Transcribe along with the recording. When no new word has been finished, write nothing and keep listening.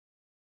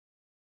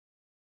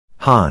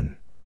Han.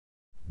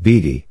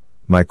 Biti,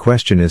 my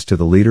question is to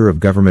the Leader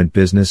of Government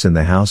Business in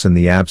the House in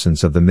the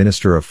absence of the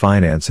Minister of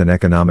Finance and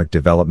Economic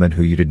Development,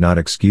 who you did not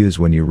excuse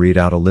when you read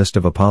out a list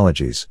of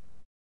apologies.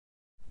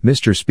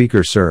 Mr.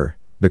 Speaker, sir,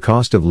 the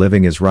cost of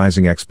living is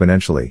rising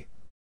exponentially.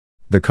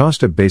 The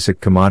cost of basic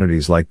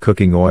commodities like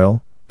cooking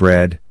oil,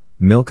 bread,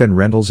 milk and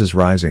rentals is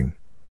rising.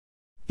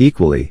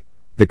 Equally,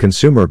 the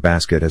consumer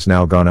basket has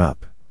now gone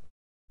up.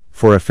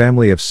 For a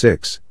family of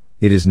 6,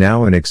 it is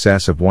now in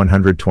excess of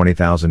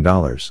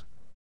 $120,000.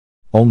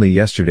 Only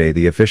yesterday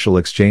the official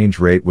exchange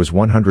rate was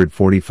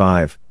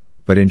 145,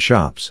 but in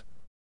shops.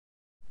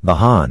 The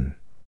Han.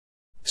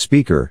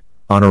 Speaker,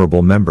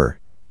 Honorable Member,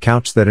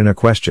 couch that in a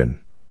question.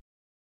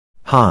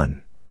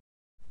 Han.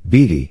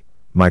 Biti,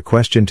 my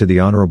question to the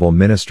Honorable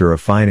Minister of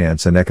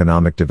Finance and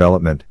Economic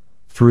Development,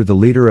 through the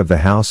Leader of the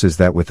House, is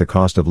that with the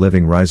cost of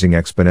living rising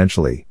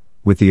exponentially,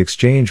 with the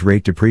exchange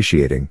rate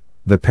depreciating,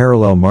 the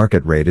parallel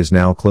market rate is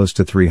now close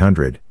to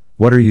 300,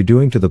 what are you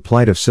doing to the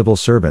plight of civil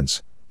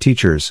servants,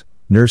 teachers,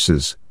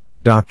 nurses,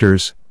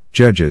 doctors,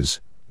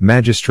 judges,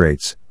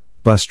 magistrates,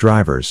 bus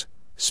drivers,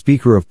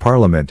 Speaker of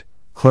Parliament,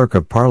 Clerk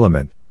of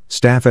Parliament,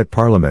 staff at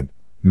Parliament,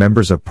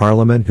 members of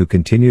Parliament who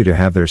continue to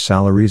have their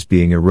salaries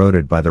being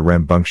eroded by the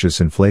rambunctious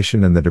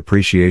inflation and the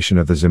depreciation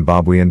of the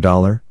Zimbabwean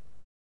dollar?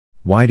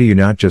 Why do you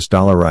not just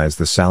dollarize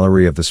the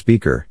salary of the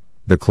Speaker,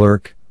 the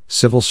Clerk,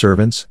 civil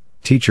servants,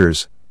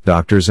 teachers,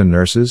 doctors and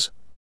nurses?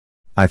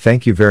 I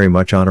thank you very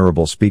much,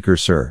 Honorable Speaker,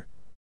 sir.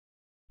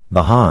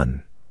 The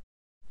Han.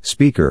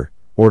 Speaker,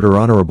 order.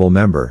 Honorable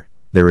Member,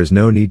 there is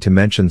no need to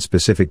mention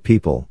specific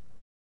people.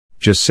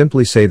 Just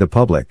simply say the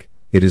public,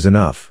 it is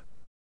enough.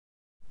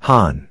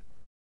 Han.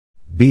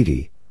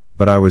 Biti,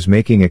 but I was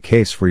making a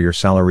case for your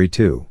salary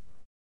too.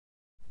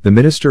 The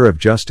Minister of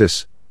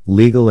Justice,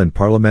 Legal and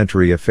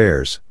Parliamentary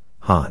Affairs,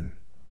 Han.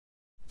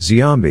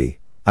 Zimbabwe,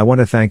 I want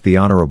to thank the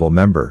Honorable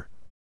Member.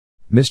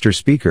 Mr.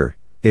 Speaker,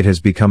 it has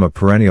become a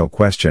perennial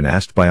question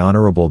asked by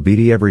Honorable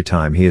Biti every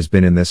time he has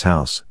been in this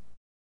House.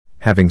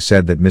 Having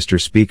said that, Mr.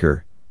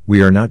 Speaker,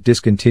 we are not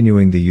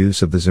discontinuing the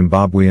use of the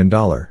Zimbabwean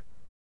dollar.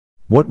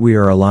 What we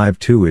are alive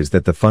to is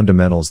that the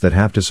fundamentals that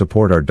have to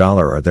support our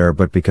dollar are there,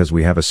 but because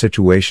we have a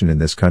situation in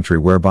this country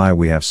whereby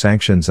we have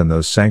sanctions and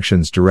those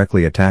sanctions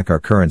directly attack our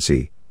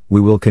currency,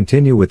 we will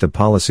continue with the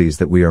policies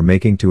that we are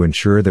making to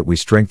ensure that we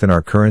strengthen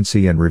our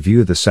currency and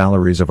review the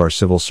salaries of our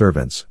civil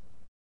servants.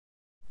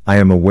 I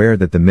am aware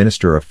that the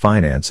Minister of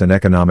Finance and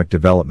Economic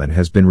Development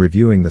has been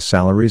reviewing the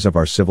salaries of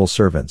our civil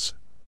servants.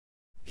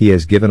 He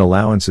has given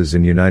allowances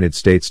in United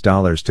States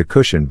dollars to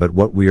cushion, but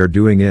what we are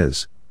doing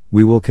is,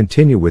 we will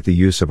continue with the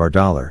use of our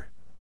dollar.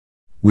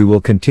 We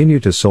will continue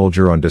to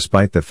soldier on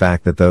despite the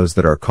fact that those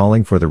that are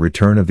calling for the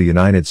return of the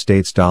United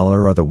States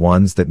dollar are the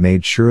ones that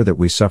made sure that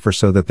we suffer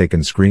so that they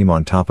can scream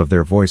on top of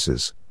their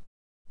voices.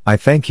 I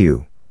thank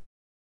you.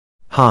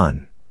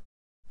 Han.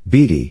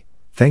 Biti,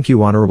 thank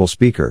you, Honorable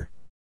Speaker.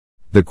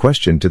 The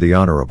question to the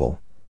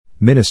Honorable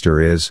Minister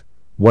is,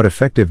 what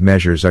effective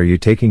measures are you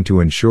taking to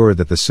ensure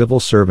that the civil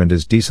servant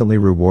is decently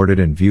rewarded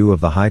in view of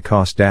the high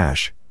cost?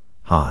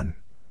 Han.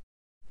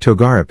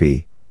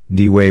 Togarapi,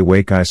 Diwe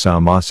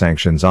Wakai Ma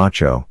Sanctions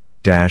Acho,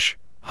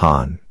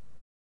 Han.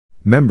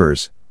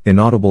 Members,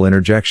 inaudible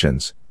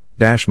interjections,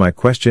 my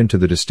question to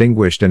the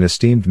distinguished and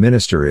esteemed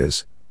Minister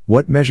is,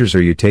 what measures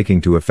are you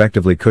taking to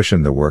effectively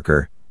cushion the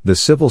worker, the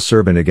civil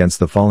servant, against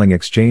the falling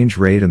exchange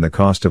rate and the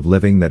cost of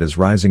living that is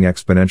rising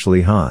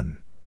exponentially? Han.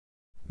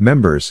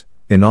 Members,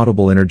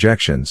 inaudible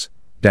interjections,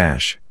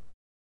 The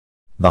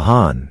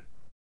Han.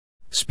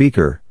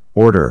 Speaker,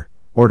 order.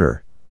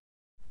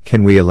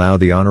 Can we allow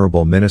the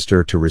Honorable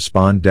Minister to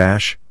respond?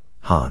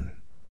 Han.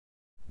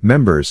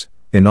 Members,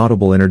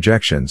 inaudible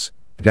interjections,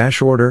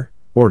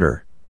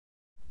 order.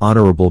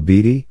 Honorable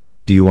Biti,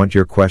 do you want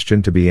your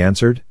question to be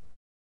answered?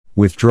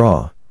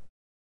 Withdraw.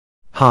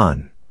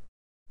 Han.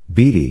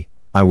 Biti,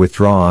 I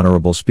withdraw,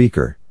 Honorable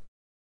Speaker.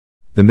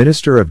 The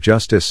Minister of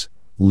Justice,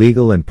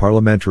 Legal and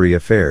Parliamentary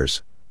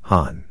Affairs,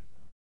 Han.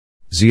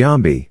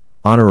 Zimbabwe,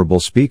 Honorable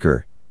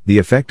Speaker, the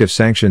effect of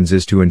sanctions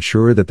is to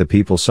ensure that the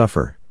people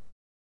suffer.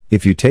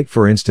 If you take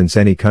for instance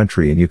any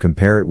country and you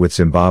compare it with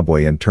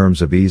Zimbabwe in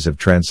terms of ease of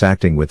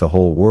transacting with the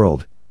whole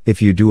world,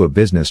 if you do a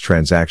business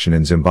transaction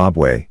in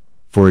Zimbabwe,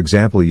 for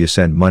example you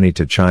send money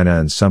to China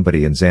and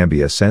somebody in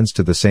Zambia sends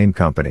to the same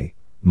company,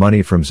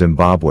 money from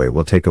Zimbabwe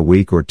will take a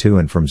week or two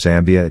and from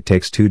Zambia it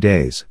takes 2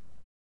 days.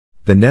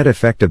 The net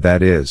effect of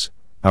that is,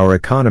 our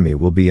economy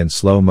will be in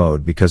slow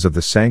mode because of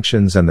the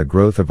sanctions, and the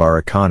growth of our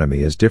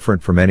economy is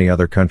different from any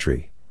other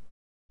country.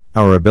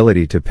 Our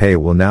ability to pay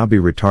will now be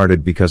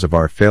retarded because of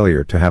our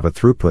failure to have a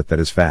throughput that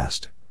is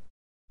fast.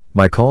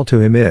 My call to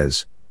him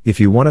is, if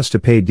you want us to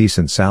pay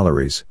decent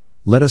salaries,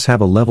 let us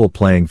have a level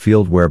playing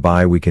field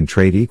whereby we can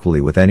trade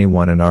equally with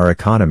anyone and our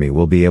economy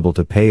will be able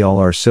to pay all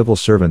our civil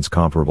servants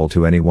comparable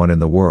to anyone in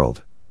the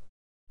world.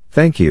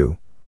 Thank you.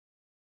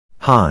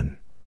 Han.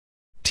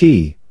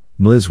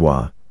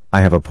 Mliswa,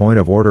 I have a point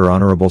of order,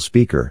 Honorable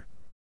Speaker.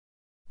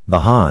 The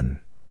Han.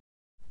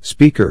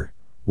 Speaker,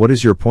 what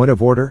is your point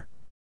of order?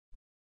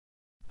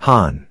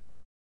 Han.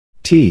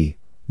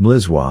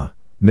 Mliswa,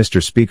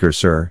 Mr. Speaker,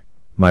 sir,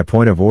 my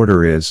point of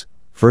order is,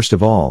 first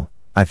of all,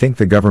 I think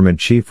the government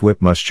chief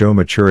whip must show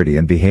maturity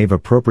and behave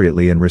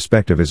appropriately in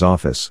respect of his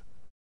office.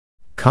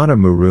 Kana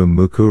murum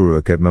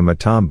mukuruakat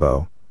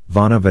mamatambo,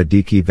 vana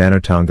vadiki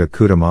vanatanga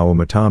kutamawa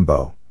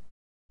matambo.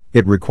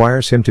 It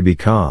requires him to be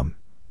calm,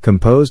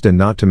 composed and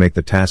not to make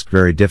the task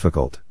very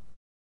difficult.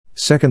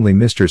 Secondly,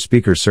 Mr.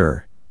 Speaker,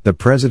 sir, the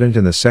President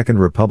in the Second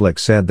Republic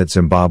said that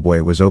Zimbabwe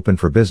was open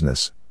for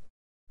business.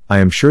 I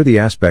am sure the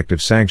aspect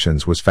of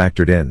sanctions was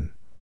factored in.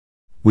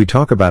 We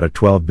talk about a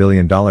 $12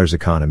 billion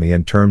economy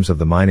in terms of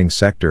the mining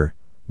sector,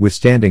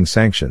 withstanding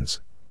sanctions.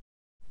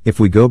 If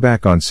we go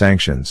back on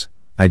sanctions,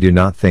 I do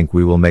not think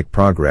we will make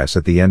progress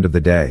at the end of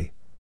the day.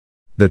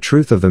 The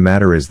truth of the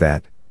matter is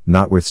that,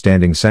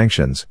 notwithstanding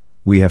sanctions,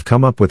 we have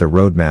come up with a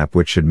roadmap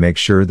which should make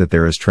sure that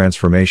there is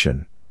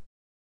transformation.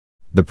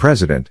 The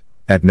President,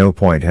 at no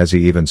point has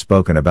he even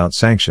spoken about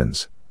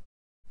sanctions.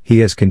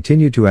 He has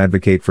continued to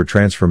advocate for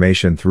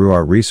transformation through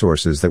our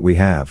resources that we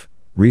have,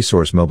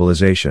 resource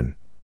mobilization.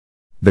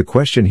 The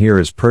question here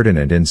is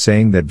pertinent in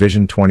saying that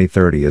Vision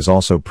 2030 is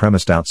also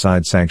premised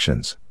outside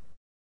sanctions.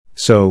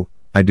 So,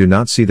 I do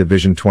not see the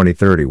Vision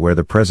 2030 where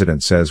the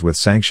President says with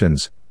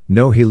sanctions,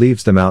 no, he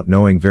leaves them out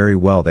knowing very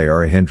well they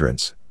are a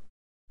hindrance.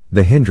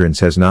 The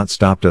hindrance has not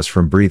stopped us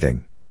from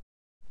breathing.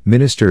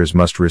 Ministers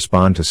must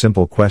respond to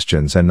simple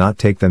questions and not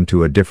take them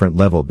to a different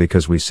level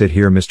because we sit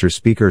here, Mr.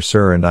 Speaker,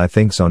 sir, and I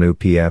think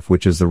ZANU-PF,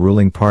 which is the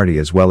ruling party,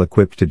 is well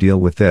equipped to deal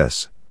with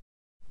this.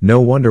 No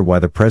wonder why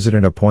the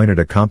President appointed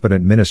a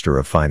competent Minister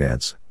of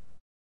Finance.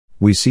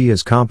 We see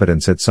his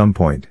competence at some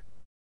point.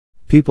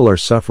 People are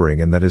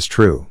suffering and that is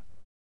true.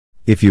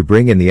 If you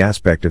bring in the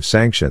aspect of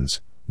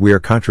sanctions, we are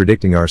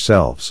contradicting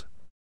ourselves.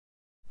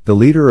 The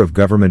leader of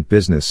government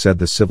business said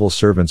the civil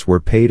servants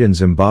were paid in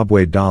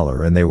Zimbabwe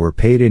dollar and they were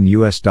paid in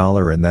US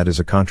dollar, and that is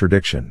a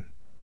contradiction.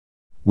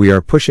 We are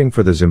pushing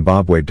for the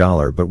Zimbabwe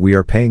dollar but we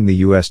are paying the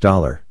US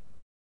dollar.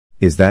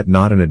 Is that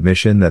not an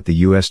admission that the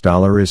US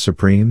dollar is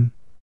supreme?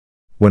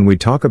 When we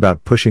talk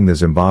about pushing the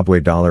Zimbabwe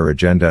dollar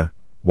agenda,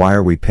 why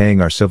are we paying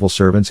our civil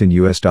servants in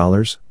US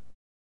dollars?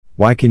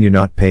 Why can you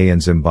not pay in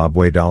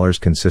Zimbabwe dollars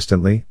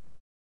consistently?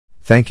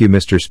 Thank you,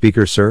 Mr.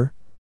 Speaker, sir.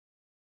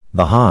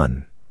 The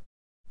Han.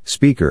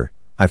 Speaker,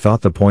 I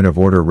thought the point of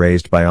order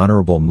raised by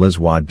Honorable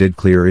Mliswa did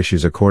clear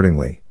issues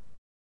accordingly.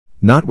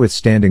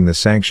 Notwithstanding the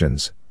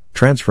sanctions,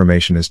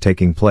 transformation is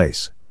taking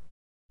place.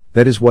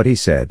 That is what he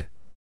said.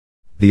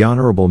 The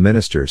Honorable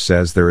Minister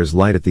says there is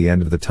light at the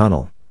end of the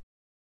tunnel.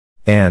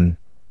 And,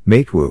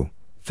 Matewu,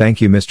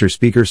 thank you, Mr.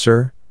 Speaker,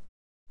 sir.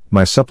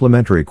 My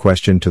supplementary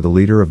question to the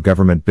Leader of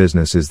Government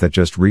Business is that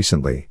just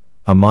recently,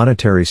 a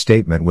monetary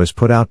statement was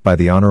put out by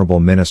the Honorable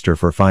Minister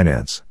for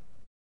Finance.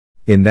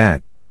 In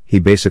that, he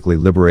basically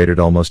liberated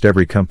almost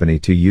every company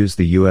to use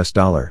the US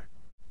dollar.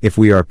 If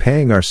we are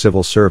paying our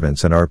civil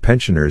servants and our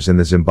pensioners in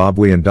the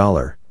Zimbabwean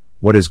dollar,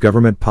 what is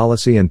government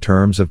policy in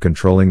terms of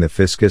controlling the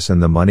fiscus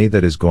and the money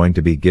that is going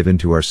to be given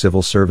to our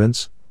civil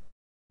servants?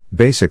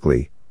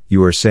 Basically,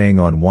 you are saying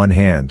on one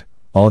hand,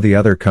 all the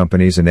other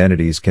companies and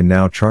entities can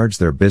now charge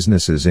their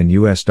businesses in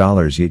US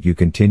dollars, yet you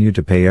continue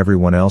to pay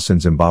everyone else in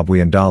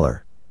Zimbabwean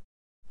dollar.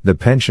 The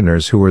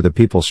pensioners, who are the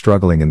people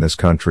struggling in this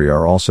country,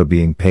 are also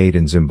being paid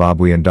in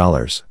Zimbabwean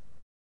dollars.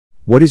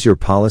 What is your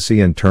policy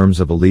in terms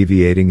of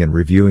alleviating and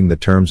reviewing the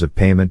terms of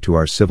payment to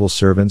our civil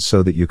servants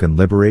so that you can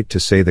liberate to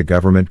say the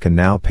government can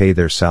now pay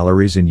their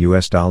salaries in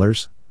US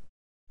dollars?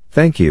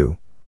 Thank you.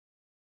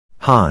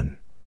 Han.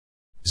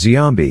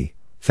 Ziambi,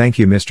 thank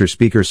you, Mr.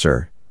 Speaker,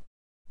 sir.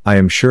 I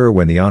am sure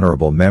when the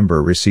honorable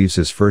member receives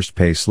his first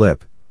pay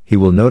slip, he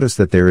will notice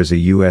that there is a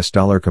US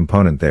dollar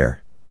component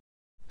there.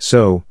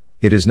 So,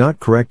 it is not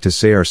correct to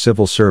say our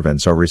civil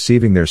servants are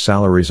receiving their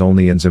salaries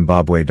only in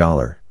Zimbabwe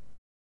dollar.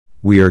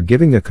 We are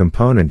giving a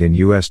component in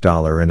US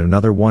dollar and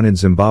another one in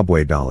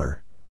Zimbabwe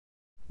dollar.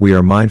 We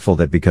are mindful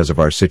that because of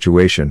our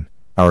situation,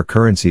 our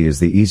currency is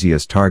the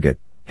easiest target,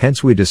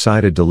 hence we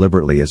decided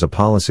deliberately as a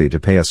policy to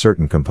pay a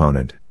certain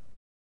component.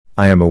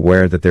 I am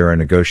aware that there are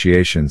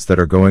negotiations that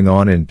are going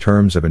on in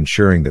terms of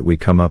ensuring that we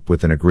come up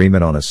with an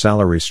agreement on a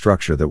salary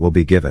structure that will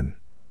be given.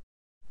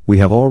 We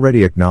have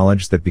already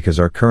acknowledged that because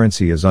our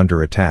currency is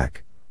under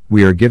attack,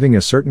 we are giving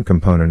a certain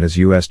component as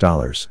US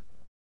dollars.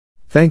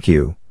 Thank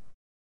you.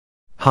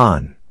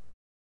 Han.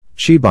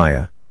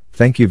 Chibaya,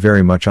 thank you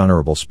very much,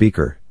 Honorable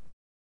Speaker.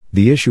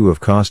 The issue of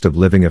cost of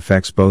living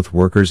affects both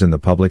workers in the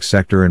public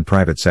sector and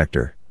private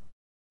sector.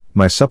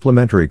 My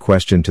supplementary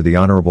question to the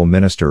Honorable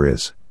Minister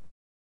is: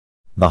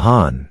 the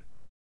Han.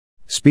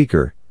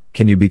 Speaker,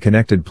 can you be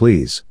connected,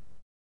 please?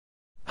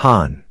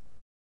 Han.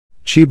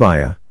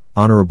 Chibaya,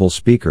 Honorable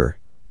Speaker,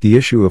 the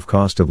issue of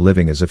cost of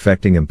living is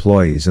affecting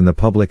employees in the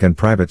public and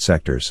private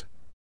sectors.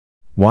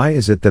 Why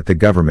is it that the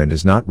government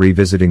is not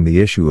revisiting the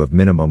issue of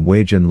minimum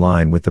wage in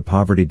line with the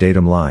poverty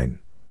datum line?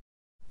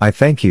 I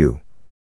thank you.